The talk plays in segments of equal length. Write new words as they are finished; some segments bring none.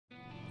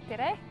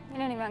tere,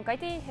 minu nimi on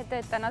Kadi ja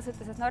töötan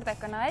asutuses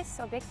Nordecon AS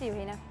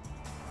objektijuhina.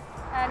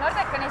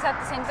 Nordeconi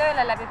sattusin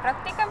tööle läbi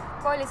praktika.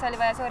 Koolis oli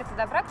vaja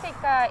sooritada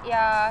praktika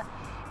ja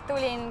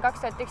tulin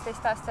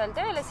 2011 aastal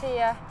tööle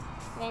siia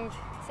ning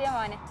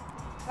siiamaani.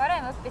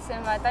 Varem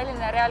õppisin ma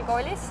Tallinna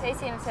Reaalkoolis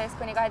 1.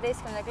 kuni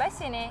 12.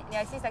 klassini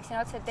ja siis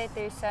läksin otse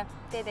Teedeehitusse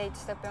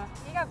teedeehitust õppima.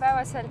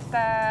 Igapäevaselt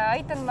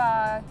aitan ma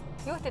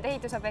juhtida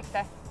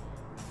ehitusobjekte.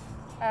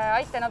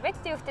 Aitan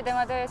objekti juhtida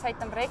oma töös,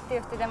 aitan projekti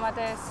juhtida oma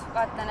töös,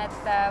 vaatan,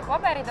 et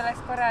paberid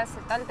oleks korras,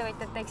 et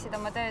alltöövõtjad teeksid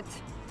oma tööd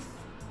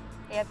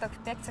ja et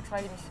objekt saaks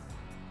valmis.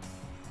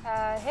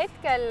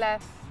 Hetkel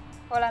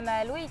oleme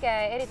Luige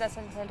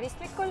eritasandisel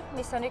ristmikul,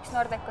 mis on üks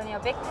Nordeconi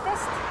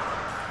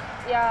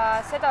objektidest ja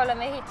seda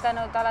oleme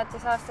ehitanud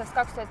alates aastast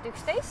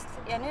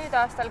 2011 ja nüüd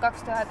aastal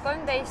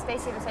 2013,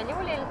 1.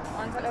 juulil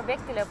on selle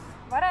objekti lõpp.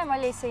 Varem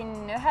oli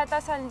siin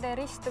ühetasandine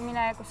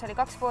ristumine, kus oli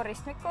 2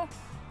 poolristmikku,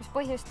 mis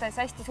põhjustas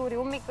hästi suuri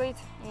ummikuid,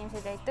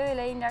 inimesed jäid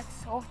tööle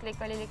hinnaks, ohtlik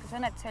oli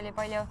liiklusõnnetusi oli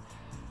palju,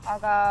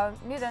 aga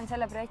nüüd on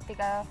selle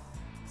projektiga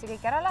see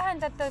kõik ära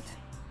lahendatud.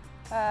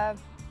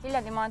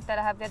 Viljandi maantee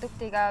läheb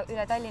viaduktiga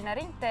üle Tallinna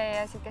ringtee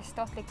ja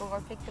sellist ohtlikku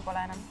konflikti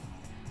pole enam.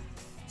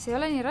 See ei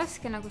ole nii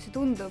raske, nagu see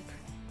tundub,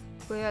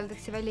 kui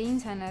öeldakse välja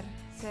insener.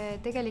 See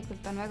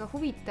tegelikult on väga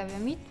huvitav ja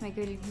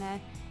mitmekülgne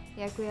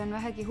ja kui on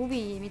vähegi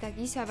huvi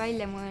midagi ise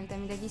välja mõelda,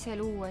 midagi ise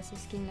luua,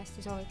 siis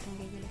kindlasti soovitan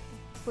kõigile.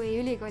 Kui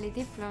ülikooli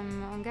diplom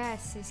on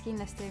käes, siis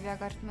kindlasti ei pea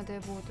kartma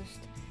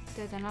tööpuudust.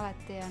 Tööd on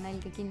alati ja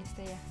nälga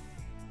kindlasti ei jää.